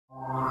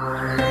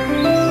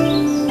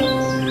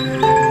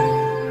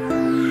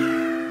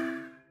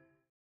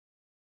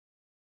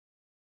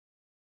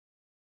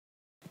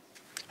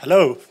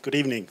Hello, good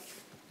evening.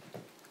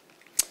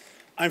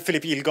 I'm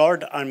Philip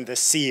Ilgard. I'm the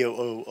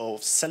CEO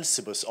of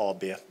Celcibus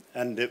AB,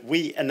 and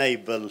we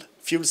enable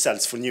fuel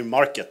cells for new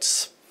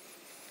markets.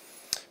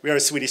 We are a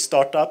Swedish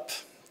startup.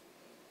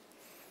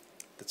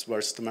 That's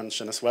worth to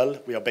mention as well.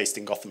 We are based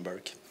in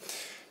Gothenburg.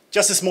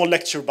 Just a small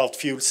lecture about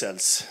fuel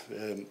cells.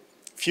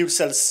 Fuel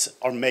cells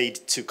are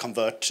made to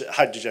convert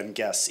hydrogen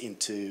gas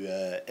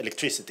into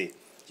electricity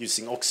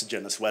using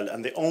oxygen as well,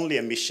 and the only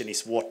emission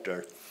is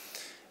water.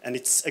 And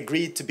it's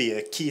agreed to be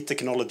a key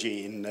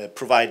technology in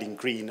providing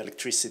green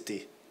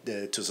electricity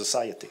to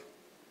society.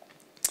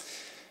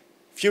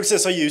 Fuel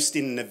cells are used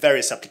in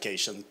various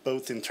applications,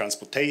 both in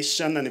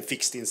transportation and in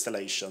fixed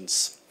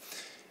installations.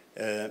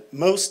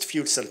 Most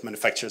fuel cell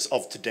manufacturers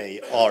of today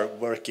are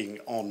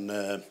working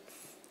on,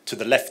 to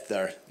the left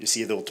there, you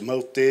see the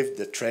automotive,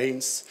 the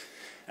trains,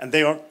 and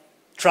they are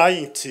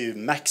trying to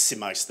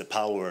maximize the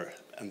power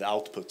and the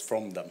output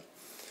from them.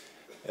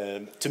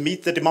 To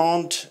meet the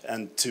demand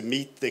and to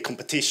meet the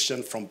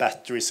competition from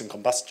batteries and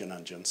combustion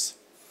engines.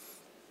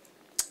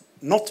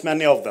 Not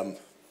many of them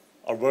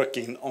are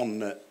working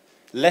on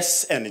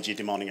less energy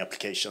demanding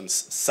applications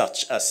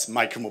such as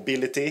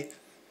micromobility,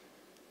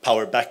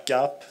 power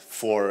backup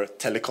for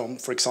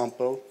telecom, for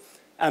example,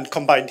 and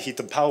combined heat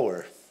and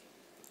power.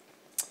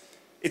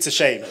 It's a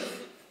shame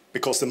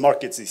because the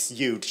market is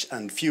huge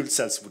and fuel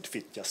cells would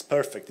fit just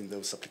perfect in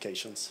those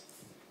applications.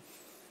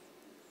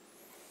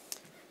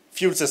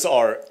 Fuel cells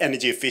are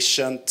energy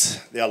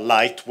efficient, they are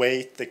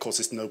lightweight, they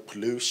cause no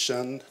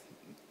pollution,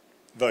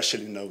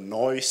 virtually no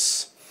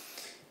noise.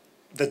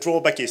 The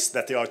drawback is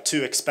that they are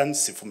too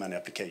expensive for many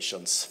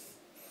applications.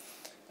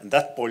 And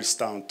that boils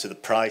down to the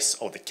price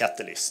of the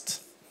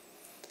catalyst.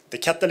 The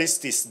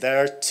catalyst is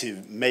there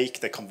to make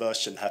the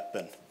conversion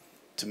happen,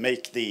 to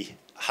make the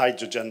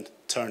hydrogen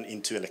turn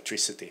into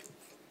electricity.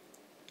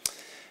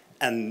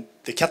 And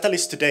the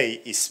catalyst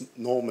today is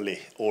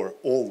normally or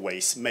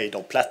always made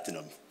of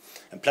platinum.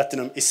 And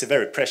platinum is a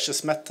very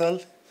precious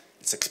metal.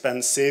 It's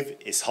expensive.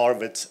 It's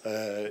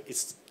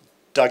it's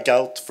dug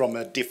out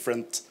from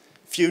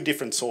few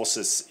different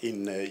sources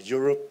in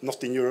Europe,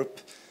 not in Europe,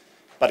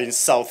 but in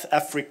South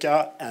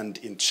Africa and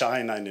in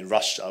China and in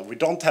Russia. We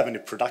don't have any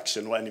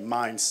production or any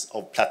mines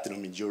of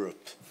platinum in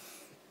Europe.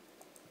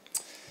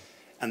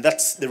 And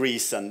that's the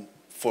reason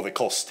for the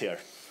cost here.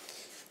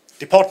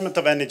 Department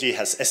of Energy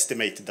has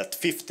estimated that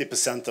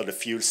 50% of the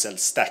fuel cell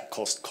stack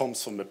cost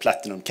comes from the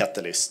platinum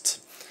catalyst.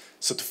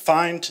 So to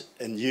find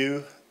a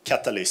new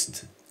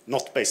catalyst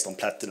not based on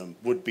platinum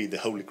would be the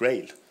holy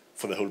grail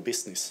for the whole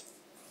business.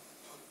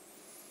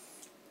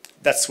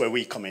 That's where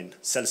we come in,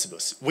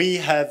 Celcibus. We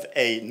have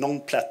a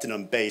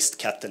non-platinum based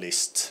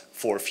catalyst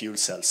for fuel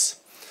cells.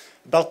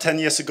 About 10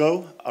 years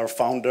ago, our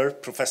founder,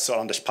 Professor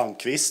Anders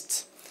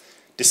Palmqvist,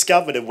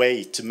 discovered a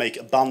way to make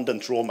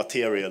abundant raw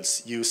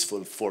materials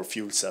useful for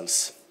fuel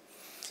cells.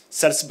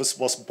 Celcibus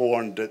was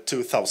born in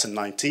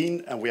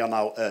 2019, and we are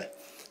now a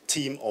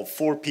team of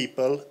 4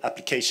 people,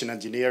 application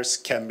engineers,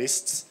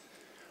 chemists,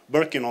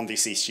 working on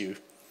this issue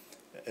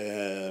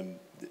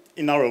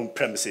in our own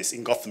premises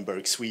in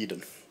Gothenburg,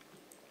 Sweden.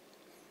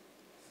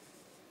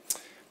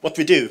 What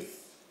we do,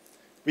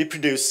 we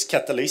produce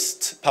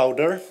catalyst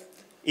powder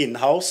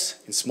in-house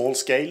in small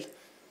scale.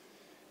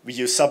 We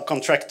use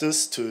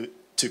subcontractors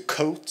to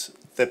coat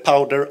the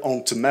powder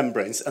onto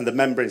membranes, and the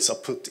membranes are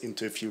put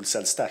into a fuel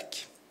cell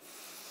stack.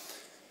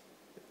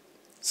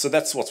 So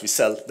that's what we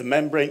sell, the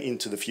membrane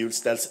into the fuel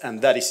cells,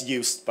 and that is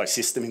used by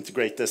system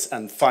integrators,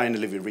 and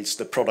finally we reach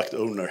the product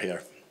owner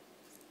here.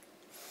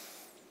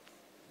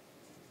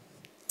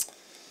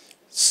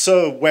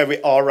 So where we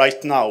are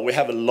right now, we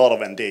have a lot of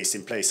NDAs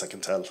in place, I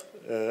can tell.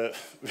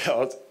 We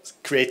are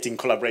creating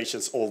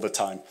collaborations all the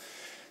time.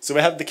 So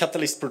we have the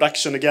catalyst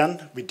production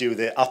again, we do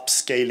the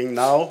upscaling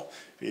now,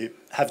 we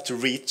have to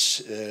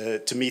reach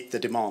to meet the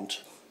demand.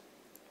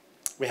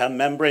 We have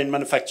membrane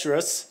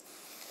manufacturers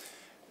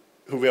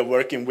who we are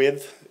working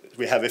with.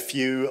 We have a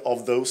few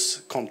of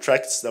those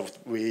contracts that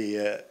we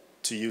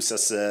to use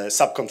as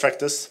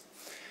subcontractors.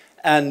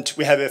 And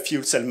we have a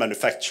fuel cell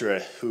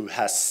manufacturer who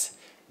has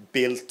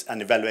built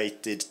and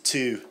evaluated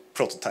 2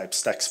 prototype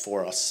stacks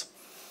for us.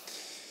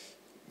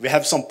 We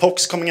have some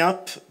POCs coming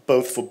up,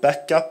 both for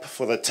backup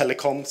for the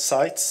telecom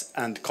sites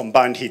and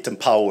combined heat and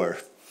power.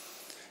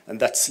 And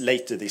that's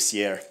later this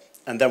year.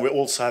 And then we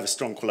also have a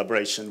strong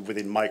collaboration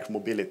within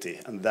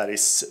micromobility, and that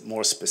is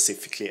more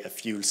specifically a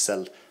fuel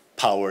cell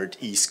powered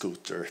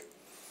e-scooter.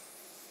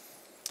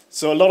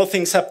 So a lot of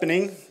things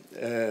happening.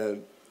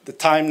 The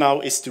time now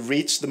is to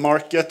reach the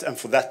market, and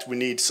for that we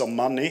need some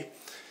money.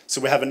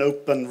 So we have an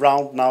open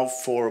round now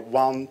for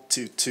 1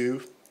 to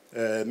 2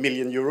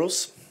 million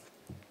euros.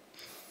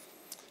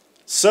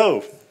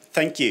 So,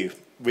 thank you.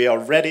 We are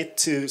ready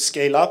to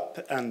scale up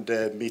and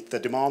meet the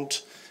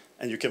demand,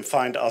 and you can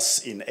find us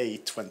in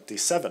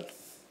A27.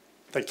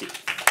 Thank you.